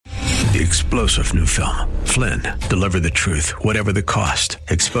The explosive new film, Flynn, deliver the truth, whatever the cost,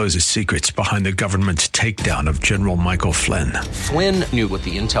 exposes secrets behind the government's takedown of General Michael Flynn. Flynn knew what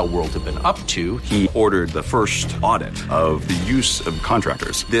the intel world had been up to. He ordered the first audit of the use of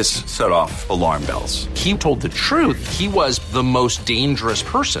contractors. This set off alarm bells. He told the truth. He was the most dangerous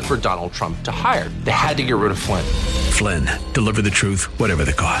person for Donald Trump to hire. They had to get rid of Flynn. Flynn, deliver the truth, whatever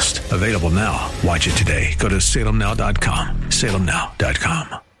the cost. Available now. Watch it today. Go to salemnow.com.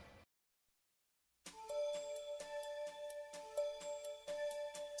 salemnow.com.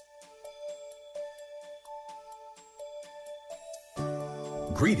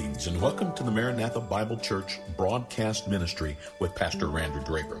 Greetings and welcome to the Maranatha Bible Church broadcast ministry with Pastor Randy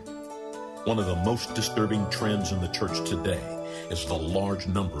Draper. One of the most disturbing trends in the church today is the large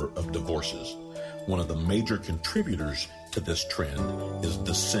number of divorces. One of the major contributors to this trend is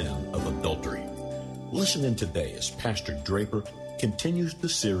the sin of adultery. Listen in today as Pastor Draper continues the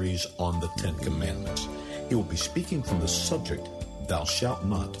series on the Ten Commandments. He will be speaking from the subject, Thou shalt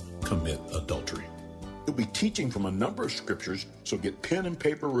not commit adultery. He'll be teaching from a number of scriptures, so get pen and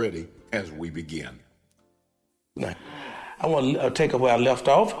paper ready as we begin. I want to take up where I left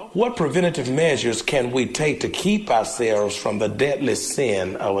off. What preventative measures can we take to keep ourselves from the deadly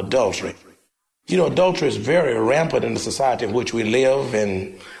sin of adultery? You know, adultery is very rampant in the society in which we live,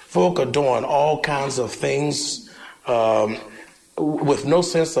 and folk are doing all kinds of things with no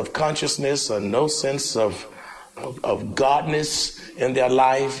sense of consciousness or no sense of godness in their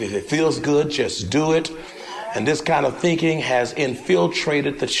life. If it feels good, just do it. And this kind of thinking has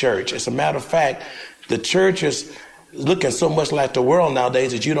infiltrated the church. As a matter of fact, the church is looking so much like the world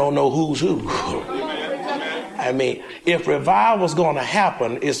nowadays that you don't know who's who. I mean, if revival is going to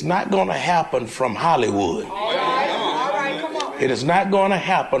happen, it's not going to happen from Hollywood. It is not going to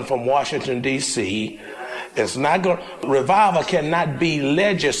happen from Washington, D.C. It's not going. Revival cannot be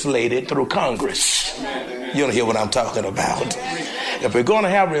legislated through Congress. You don't hear what I'm talking about. If we're going to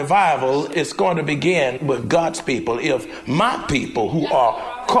have revival, it's going to begin with God's people. If my people who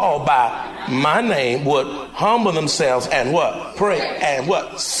are called by my name would humble themselves and what? Pray and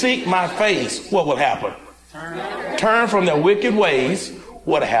what? Seek my face, what will happen? Turn from their wicked ways.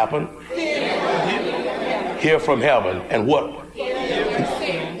 What happened? Hear from heaven. And what?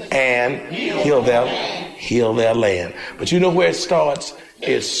 And heal their land. But you know where it starts?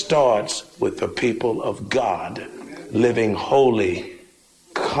 It starts with the people of God living holy,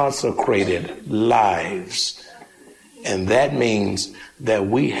 consecrated lives. And that means that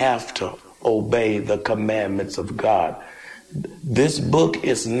we have to obey the commandments of God. This book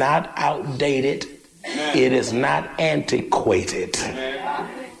is not outdated. It is not antiquated.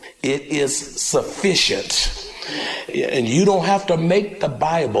 It is sufficient. And you don't have to make the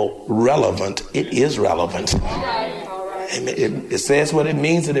Bible relevant. It is relevant. It says what it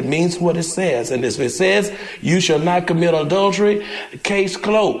means, and it means what it says. And if it says you shall not commit adultery, case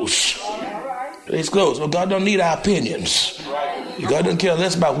closed. Case closed. Well, God don't need our opinions. God doesn't care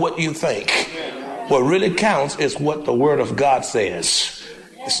less about what you think. What really counts is what the Word of God says.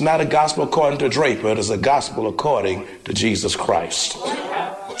 It's not a gospel according to Draper. It is a gospel according to Jesus Christ.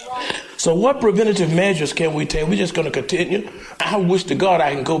 So what preventative measures can we take? We're just going to continue. I wish to God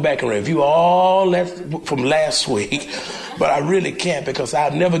I can go back and review all that from last week, but I really can't because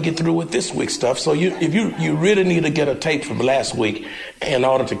I'll never get through with this week's stuff. So if you really need to get a tape from last week in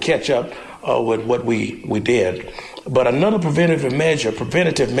order to catch up with what we did. But another preventative measure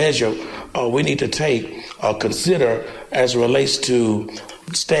we need to take or consider as it relates to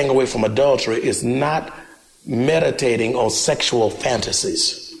staying away from adultery is not meditating on sexual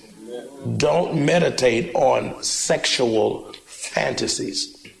fantasies. Don't meditate on sexual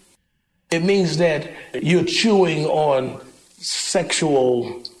fantasies. It means that you're chewing on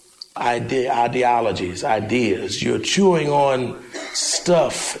sexual ideologies, ideas. You're chewing on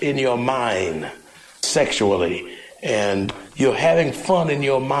stuff in your mind sexually, and you're having fun in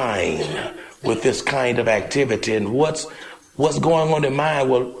your mind with this kind of activity. And what's going on in mind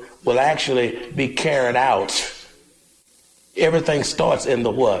will actually be carried out. Everything starts in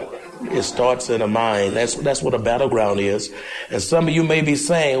the what? It starts in the mind. That's what a battleground is. And some of you may be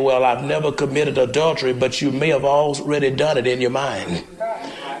saying, well, I've never committed adultery, but you may have already done it in your mind.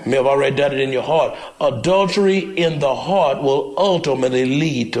 You may have already done it in your heart. Adultery in the heart will ultimately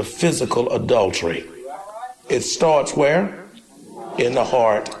lead to physical adultery. It starts where? In the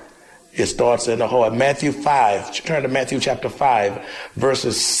heart. It starts in the heart. Matthew 5. Turn to Matthew chapter 5,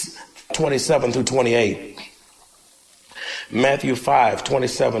 verses 27 through 28. Matthew 5,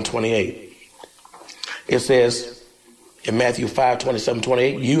 27, 28. It says, In Matthew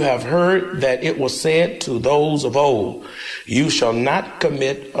 5:27-28, you have heard that it was said to those of old, you shall not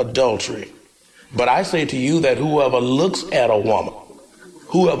commit adultery. But I say to you that whoever looks at a woman,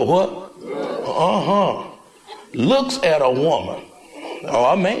 whoever what? Looks at a woman,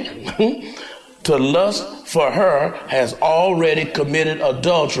 or a man, to lust for her has already committed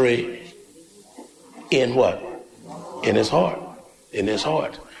adultery in what? In his heart. In his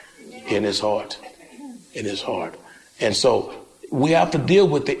heart. In his heart. In his heart. And so we have to deal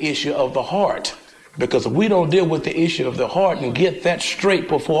with the issue of the heart, because if we don't deal with the issue of the heart and get that straight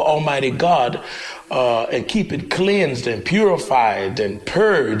before Almighty God and keep it cleansed and purified and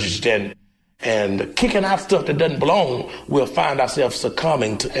purged and kicking out stuff that doesn't belong, we'll find ourselves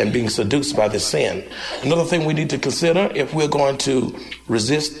succumbing to and being seduced by this sin. Another thing we need to consider if we're going to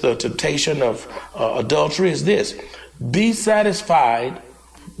resist the temptation of adultery is this: be satisfied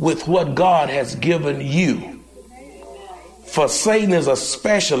with what God has given you. For Satan is a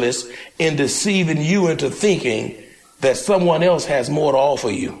specialist in deceiving you into thinking that someone else has more to offer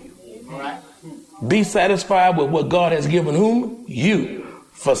you. Be satisfied with what God has given whom? You.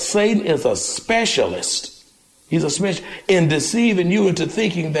 For Satan is a specialist. He's a specialist in deceiving you into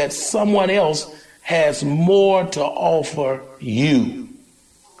thinking that someone else has more to offer you.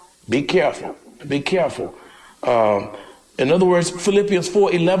 Be careful. Be careful. In other words, Philippians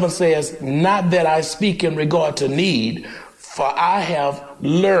 4:11 says, not that I speak in regard to need, for I have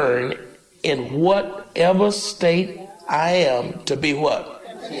learned in whatever state I am to be what?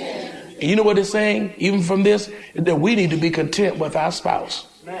 And you know what it's saying, even from this? That we need to be content with our spouse.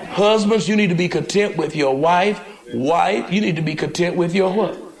 Husbands, you need to be content with your wife. Wife, you need to be content with your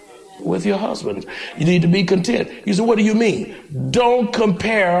what? With your husband. You need to be content. You say, what do you mean? Don't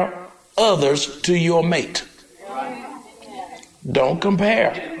compare others to your mate. Don't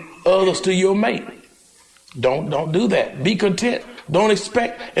compare others to your mate. Don't do that. Be content. Don't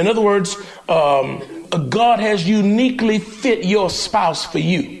expect. In other words, God has uniquely fit your spouse for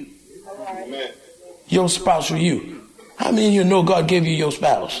you. Your spouse for you. How many of you know God gave you your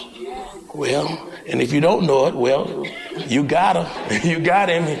spouse? Well, and if you don't know it, well, you got her. You got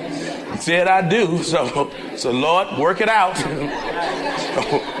him. He said, I do. So Lord, work it out.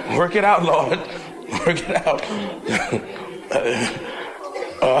 Work it out, Lord. Work it out.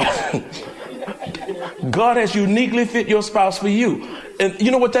 God has uniquely fit your spouse for you. And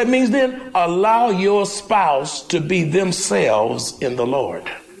you know what that means then? Allow your spouse to be themselves in the Lord.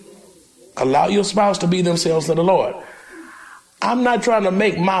 Allow your spouse to be themselves in the Lord. I'm not trying to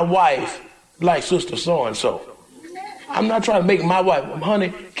make my wife like Sister So-and-so. I'm not trying to make my wife,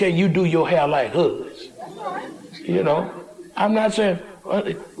 honey, can you do your hair like hers? You know, I'm not saying,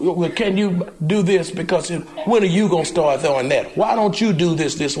 well, can you do this because when are you going to start doing that? Why don't you do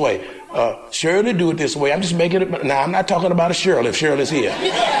this way? Shirley, do it this way. I'm just making it. Now, I'm not talking about a Shirley if Shirley's here.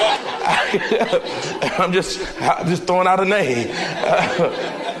 I'm just throwing out a name.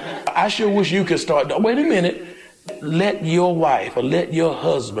 I sure wish you could start. Wait a minute. Let your wife or let your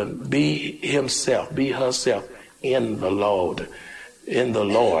husband be himself, be herself in the Lord, in the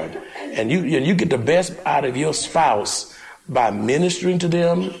Lord. And you get the best out of your spouse by ministering to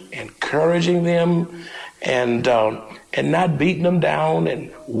them, encouraging them, and not beating them down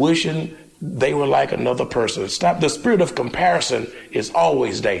and wishing they were like another person. Stop. The spirit of comparison is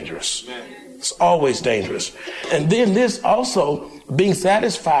always dangerous. It's always dangerous. And then this also being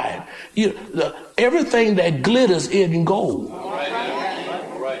satisfied. Everything that glitters isn't gold.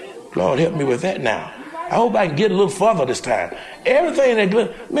 Lord, help me with that now. I hope I can get a little further this time. Everything that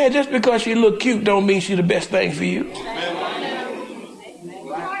glitters, man, just because she look cute don't mean she's the best thing for you.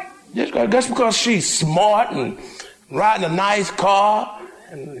 Just because she's smart and riding a nice car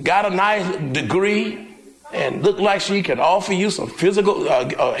and got a nice degree and look like she can offer you some physical,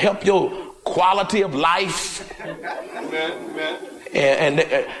 help your quality of life.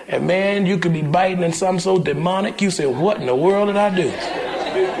 And man, you could be biting in something so demonic. You say, what in the world did I do?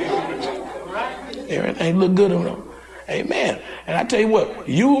 Everything look good on them. Amen. And I tell you what,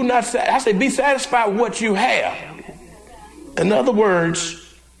 you will not, I say be satisfied with what you have. In other words,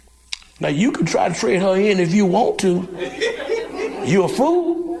 now you can try to trade her in if you want to. You're a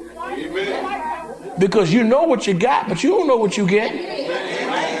fool. Because you know what you got, but you don't know what you get.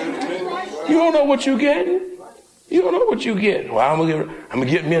 You don't know what you getting. You don't know what you get. Well, I'm gonna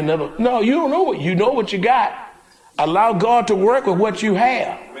get me another. No, you don't know what you know what you got. Allow God to work with what you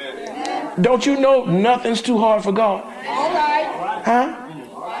have. Don't you know nothing's too hard for God? Huh?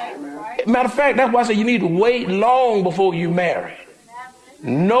 Matter of fact, that's why I say you need to wait long before you marry.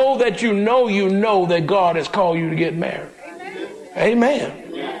 Know that you know that God has called you to get married.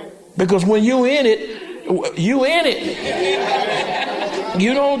 Amen. Because when you're in it, You in it.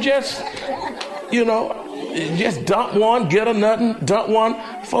 You don't just, just dump one, get a nothing, dump one.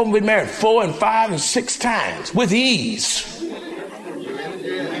 Folks been married 4 and 5 and 6 times with ease.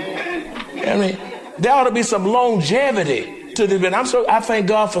 I mean, there ought to be some longevity to this. I thank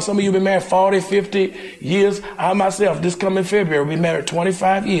God for some of you been married 40, 50 years. I myself, this coming February, will be married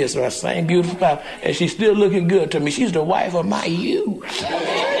 25 years to my same beautiful wife, and she's still looking good to me. She's the wife of my youth.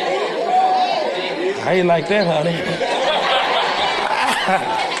 I ain't like that, honey.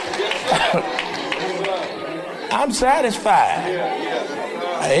 I'm satisfied.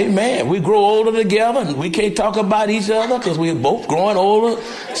 Amen. We grow older together, and we can't talk about each other because we're both growing older.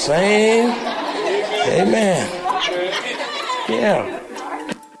 Same. Amen. Yeah.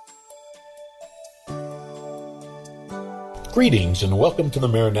 Greetings and welcome to the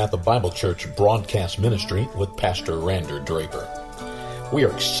Maranatha Bible Church broadcast ministry with Pastor Rander Draper. We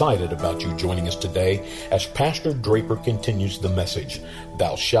are excited about you joining us today as Pastor Draper continues the message,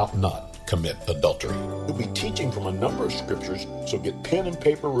 Thou shalt not commit adultery. We'll be teaching from a number of scriptures, so get pen and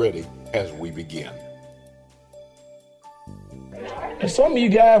paper ready as we begin. And some of you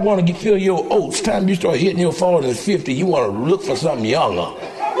guys want to fill your oats. Time you start hitting your 40 and 50, you want to look for something younger.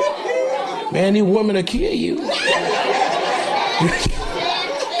 Man, these women will kill you.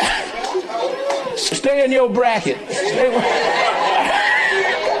 Stay in your bracket.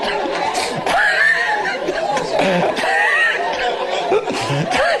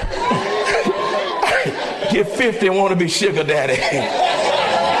 Get 50 and want to be sugar daddy.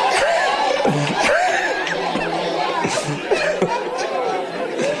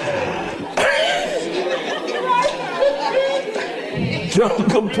 Don't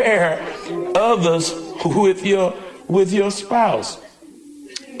compare others with your spouse.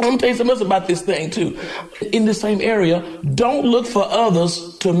 I'm going to tell you something else about this thing too. In the same area, don't look for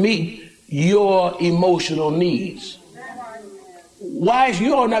others to meet your emotional needs. Wives,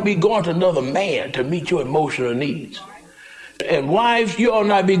 you ought not be going to another man to meet your emotional needs. And wives, you ought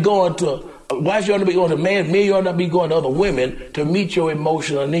not be going to men, you ought not be going to other women to meet your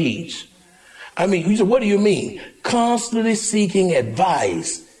emotional needs. I mean, you say, what do you mean? Constantly seeking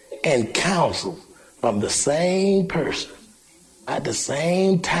advice and counsel from the same person at the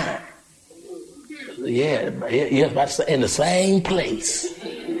same time. Yeah, in the same place.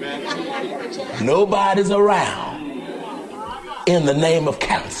 Nobody's around in the name of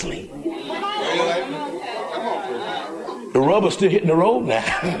counseling. The rubber's still hitting the road now.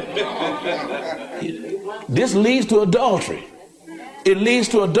 This leads to adultery. It leads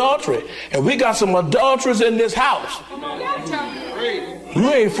to adultery. And we got some adulterers in this house. You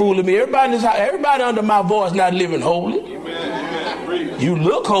ain't fooling me. Everybody in this house, everybody under my voice not living holy. You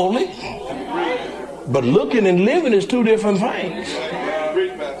look holy. But looking and living is two different things.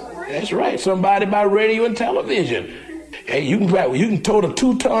 That's right. Somebody by radio and television. Hey, you can tote a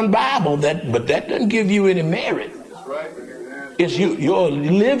 2-ton Bible, but that doesn't give you any merit. It's you're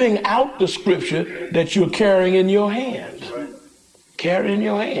living out the scripture that you're carrying in your hands. Carrying in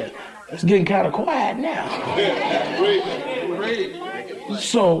your hand. It's getting kind of quiet now.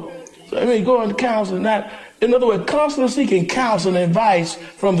 So I mean, go into counseling. In other words, constantly seeking counsel and advice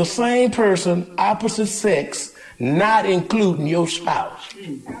from the same person, opposite sex, not including your spouse.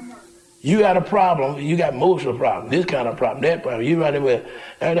 You got a problem, you got emotional problem, this kind of problem, that problem. You right there,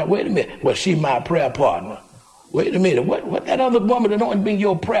 wait a minute, well, she's my prayer partner. Wait a minute, what that other woman that don't be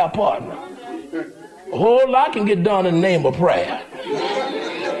your prayer partner? A whole lot can get done in the name of prayer.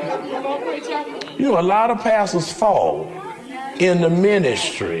 You know, a lot of pastors fall in the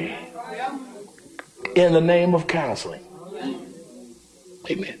ministry in the name of counseling.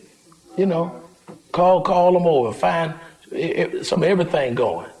 Amen. You know, call them over, find some everything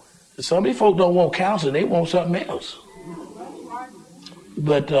going. Some of these folks don't want counseling, they want something else.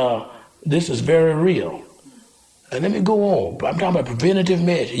 But this is very real. And let me go on. I'm talking about preventative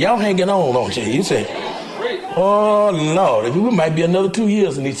measures. Y'all hanging on, don't you? You say, oh, Lord, we might be another 2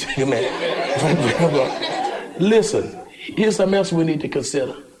 years in these things, man. Listen, here's something else we need to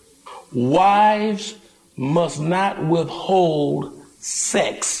consider. Wives must not withhold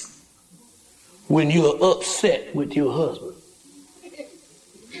sex when you're upset with your husband.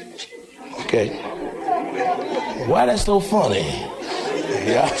 Okay. Why that's so funny?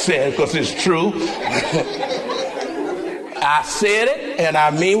 Y'all said because it's true. I said it, and I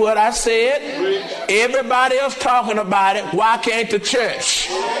mean what I said. Everybody else talking about it. Why can't the church?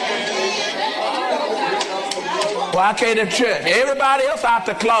 Why can't the church? Everybody else out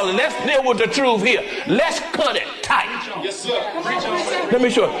the closet. Let's deal with the truth here. Let's cut it tight. Yes, sir. Let me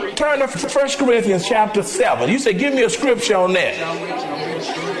show you. Turn to 1 Corinthians chapter 7. You say, give me a scripture on that.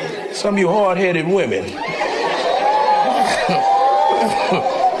 Some of you hard-headed women.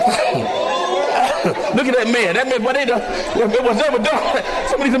 Look at that man. That man, what they done, it was never done.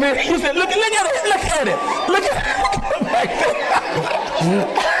 Somebody said, man, he said, look at it. Look at it like that.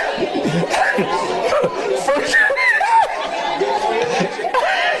 First,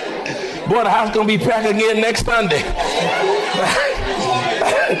 boy, the house gonna be packed again next Sunday.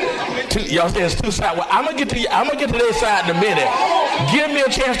 Y'all say it's two sides. Well, I'm gonna get to their side in a minute. Give me a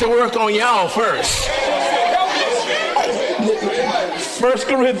chance to work on y'all first. 1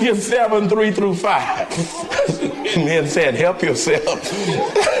 Corinthians 7, 3 through 5. Men said, help yourself.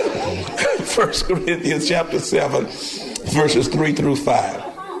 1 Corinthians chapter 7, verses 3 through 5.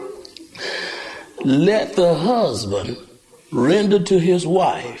 Let the husband render to his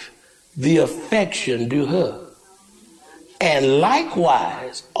wife the affection due her, and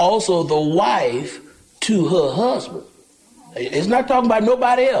likewise also the wife to her husband. It's not talking about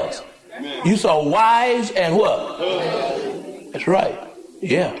nobody else. You saw wives and what? That's right.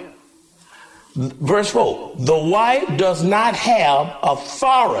 Yeah. Verse 4. The wife does not have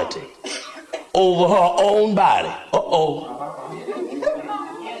authority over her own body.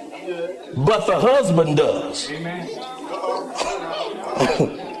 But the husband does.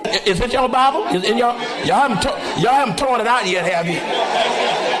 Is it your Bible? Is it y'all haven't torn it out yet, have you?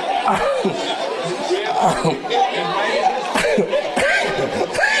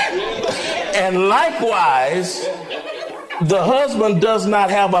 And likewise, the husband does not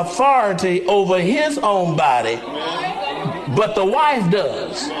have authority over his own body, but the wife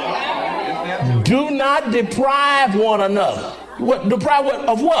does. Do not deprive one another. Deprive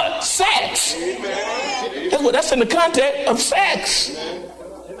of what? Sex. That's in the context of sex.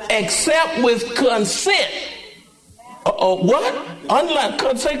 Except with consent. What? Unlike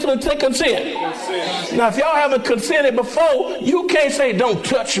consent. Now, if y'all haven't consented before, you can't say, don't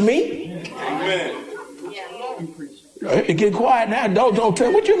touch me. Amen. Get quiet now. Don't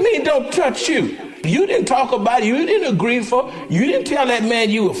touch. What you mean don't touch you? You didn't talk about it. You didn't agree for. You didn't tell that man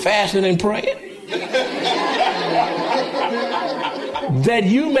you were fasting and praying. That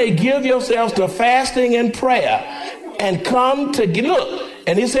you may give yourselves to fasting and prayer and come to look.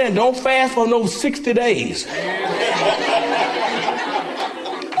 And he's saying don't fast for no 60 days.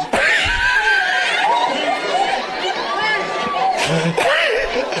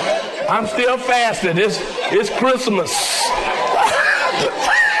 I'm still fasting. It's Christmas.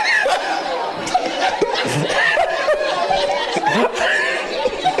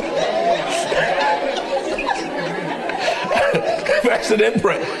 Fasting and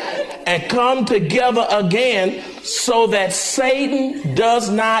pray. And come together again so that Satan does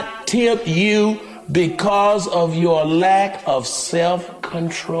not tempt you because of your lack of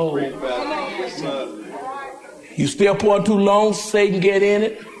self-control. You still pour too long, Satan get in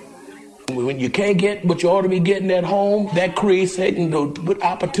it. When you can't get what you ought to be getting at home, that creates Satan to put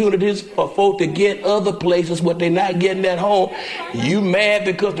opportunities for folk to get other places what they're not getting at home. You mad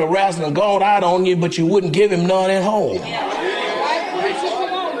because the wrestling gone out on you, but you wouldn't give him none at home.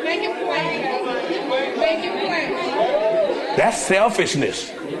 That's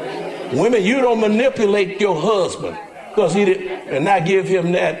selfishness. Women, you don't manipulate your husband because he did, and not give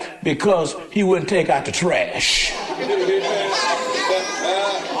him that because he wouldn't take out the trash.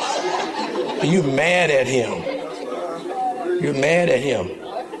 You mad at him. You're mad at him.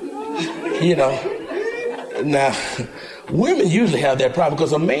 You know. Now, women usually have that problem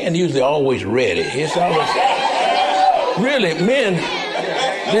because a man usually always ready. It's always really men.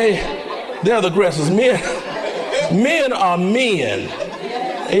 They're the aggressors. Men are men.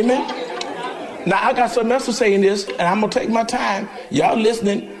 Amen. Now I got something else to say in this, and I'm gonna take my time. Y'all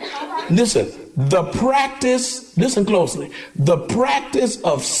listening? Listen. The practice, listen closely, the practice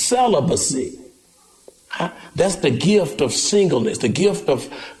of celibacy, that's the gift of singleness, the gift of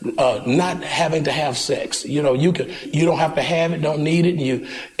not having to have sex. You know, you don't have to have it, don't need it,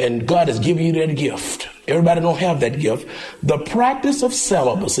 and God has given you that gift. Everybody don't have that gift. The practice of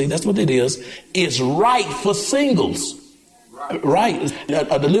celibacy, that's what it is right for singles. Right,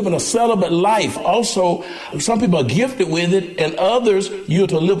 to living a celibate life. Also, some people are gifted with it, and others, you're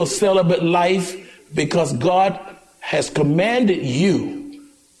to live a celibate life because God has commanded you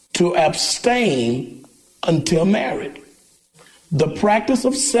to abstain until married. The practice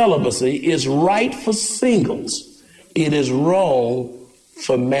of celibacy is right for singles. It is wrong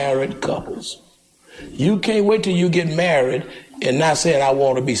for married couples. You can't wait till you get married and not saying, I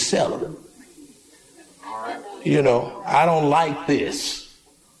want to be celibate. You know, I don't like this.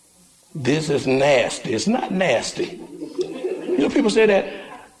 This is nasty. It's not nasty. You know, people say that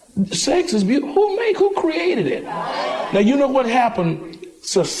sex is beautiful. Who created it? Now, you know what happened?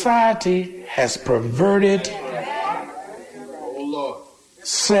 Society has perverted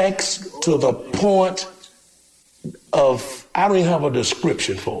sex to the point of, I don't even have a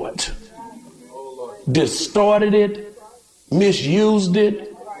description for it. Distorted it, misused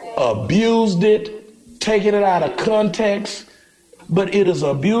it, abused it, taken it out of context. But it is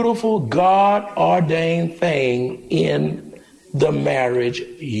a beautiful God-ordained thing in the marriage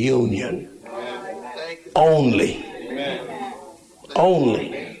union. Only.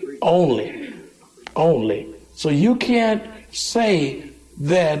 So you can't say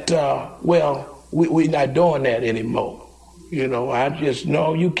that, we're not doing that anymore. You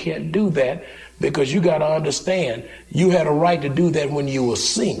know, you can't do that, because you got to understand, you had a right to do that when you were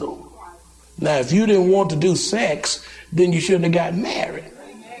single. Now, if you didn't want to do sex, then you shouldn't have got married,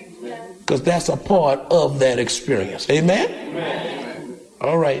 because that's a part of that experience. Amen? Amen.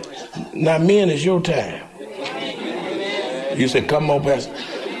 All right. Now, men, it's your time. You said, come on, Pastor.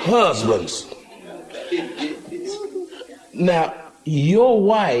 Husbands. Now, your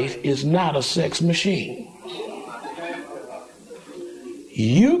wife is not a sex machine.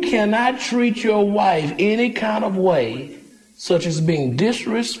 You cannot treat your wife any kind of way, such as being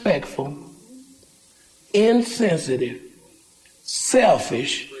disrespectful, insensitive,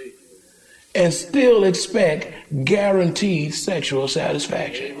 selfish, and still expect guaranteed sexual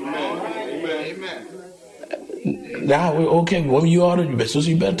satisfaction. Amen. Now, okay, woman, you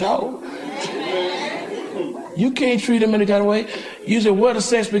better talk. You can't treat them any kind of way. You say, where does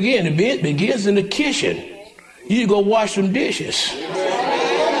sex begin? It begins in the kitchen. You go wash some dishes.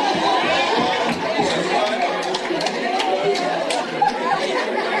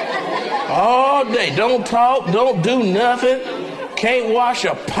 All day, don't talk, don't do nothing, can't wash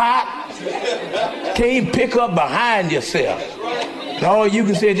a pot, can't pick up behind yourself. And all you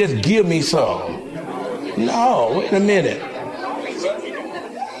can say is just give me some. No, wait a minute.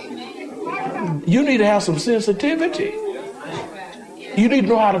 You need to have some sensitivity. You need to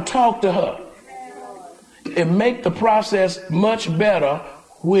know how to talk to her. And make the process much better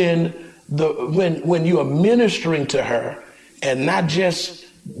when you are ministering to her and not just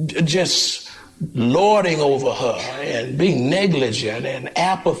lording over her and being negligent and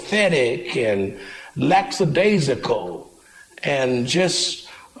apathetic and lackadaisical and just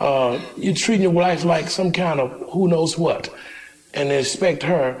you're treating your wife like some kind of who knows what, and expect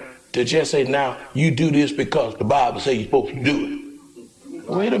her to just say, now you do this because the Bible says you're supposed to do it.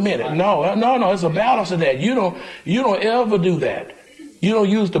 Wait a minute. No, it's a balance of that. You don't ever do that. You don't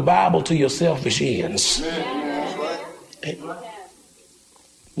use the Bible to your selfish ends.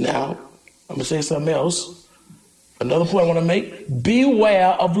 Now, I'm going to say something else. Another point I want to make. Beware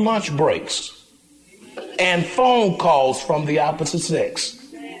of lunch breaks and phone calls from the opposite sex.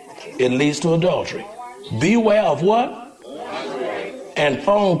 It leads to adultery. Beware of what? And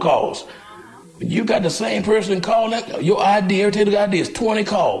phone calls. You got the same person calling, your idea is 20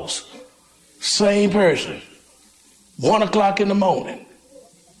 calls. Same person. 1 o'clock in the morning.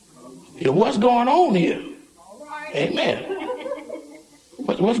 You know, what's going on here? Amen.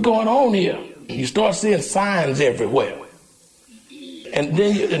 What's going on here? You start seeing signs everywhere. And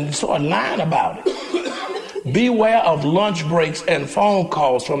then you start lying about it. Beware of lunch breaks and phone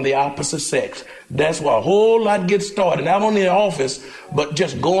calls from the opposite sex. That's where a whole lot gets started, not only in the office, but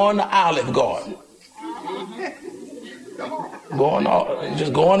just going to Olive Garden.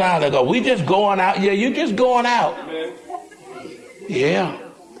 Just going out. We just going out. Yeah, you just going out. Yeah,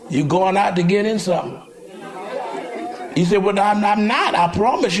 you going out to get in something. You say, well, I'm not. I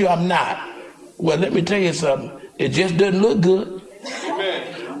promise you I'm not. Well, let me tell you something. It just doesn't look good.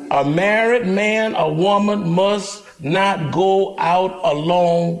 A married man, a woman must not go out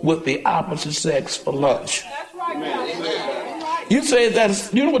alone with the opposite sex for lunch. You say that,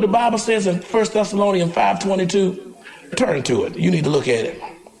 you know what the Bible says in 1 Thessalonians 5:22? Turn to it. You need to look at it.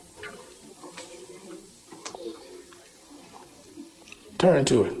 Turn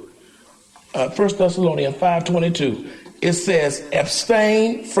to it. 1 Thessalonians 5:22. It says,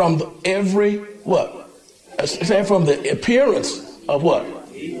 abstain from every what? Abstain from the appearance of what?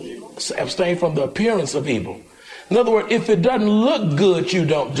 Abstain from the appearance of evil. In other words, if it doesn't look good, you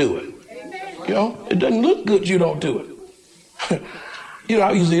don't do it. You know, it doesn't look good, you don't do it. You know,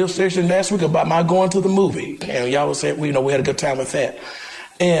 I used the illustration last week about my going to the movie. And y'all was saying, we had a good time with that.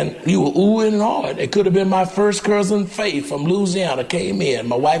 And you were oohing and awing. It could have been my first cousin, Faith, from Louisiana, came in.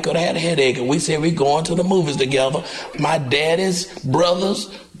 My wife could have had a headache, and we said we're going to the movies together. My daddy's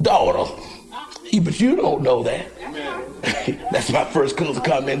brother's daughter. But you don't know that. That's my first cousin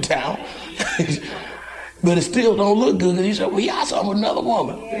come in town. But it still don't look good. And he said, well, y'all saw another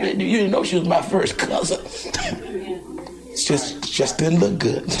woman. You didn't know she was my first cousin. It's just didn't look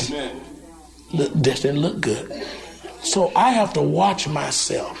good. Just didn't look good. So I have to watch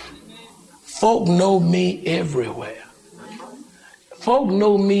myself. Folk know me everywhere. Folk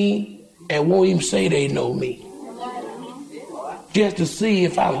know me and won't even say they know me, just to see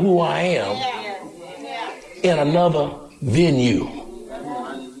if I'm who I am in another venue.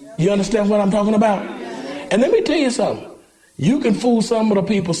 You understand what I'm talking about? And let me tell you something. You can fool some of the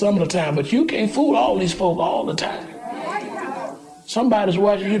people some of the time, but you can't fool all these folk all the time. Somebody's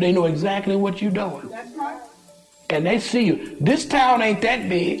watching you, they know exactly what you're doing. And they see you. This town ain't that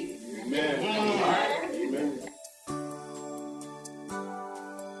big.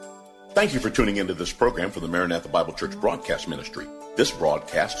 Thank you for tuning into this program from the Maranatha Bible Church Broadcast Ministry. This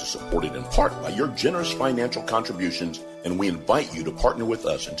broadcast is supported in part by your generous financial contributions, and we invite you to partner with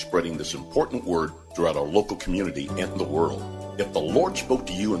us in spreading this important word throughout our local community and the world. If the Lord spoke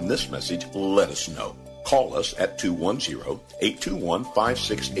to you in this message, let us know. Call us at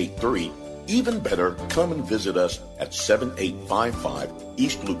 210-821-5683. Even better, come and visit us at 7855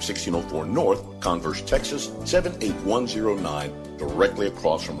 East Loop 1604 North, Converse, Texas 78109, directly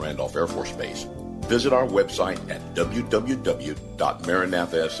across from Randolph Air Force Base. Visit our website at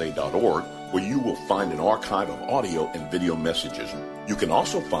www.maranathasa.org, where you will find an archive of audio and video messages. You can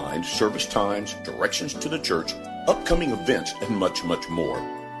also find service times, directions to the church, upcoming events, and much, much more.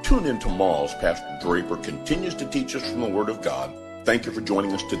 Tune in tomorrow as Pastor Draper continues to teach us from the Word of God. Thank you for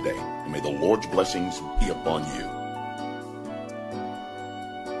joining us today, and may the Lord's blessings be upon you.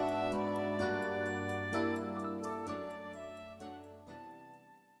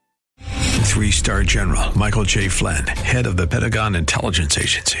 3-star General Michael J. Flynn, head of the Pentagon Intelligence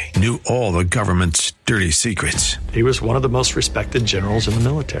Agency, knew all the government's dirty secrets. He was one of the most respected generals in the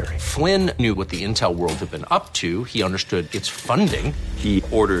military. Flynn knew what the intel world had been up to. He understood its funding. He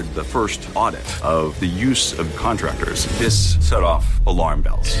ordered the first audit of the use of contractors. This set off alarm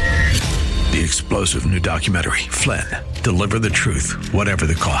bells. The explosive new documentary, Flynn, Deliver the Truth, Whatever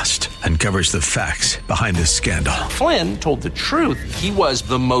the Cost, uncovers the facts behind this scandal. Flynn told the truth. He was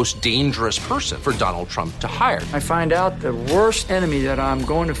the most dangerous person for Donald Trump to hire. I find out the worst enemy that I'm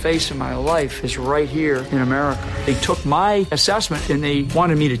going to face in my life is right here in America. They took my assessment and they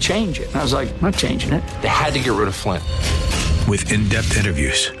wanted me to change it. And I was like, I'm not changing it. They had to get rid of Flynn. With in-depth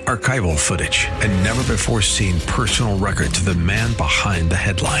interviews, archival footage, and never-before-seen personal records of the man behind the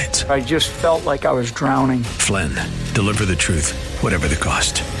headlines. I just felt like I was drowning. Flynn, Deliver the Truth, Whatever the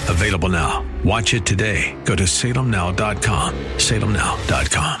Cost. Available now. Watch it today. Go to salemnow.com.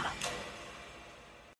 salemnow.com.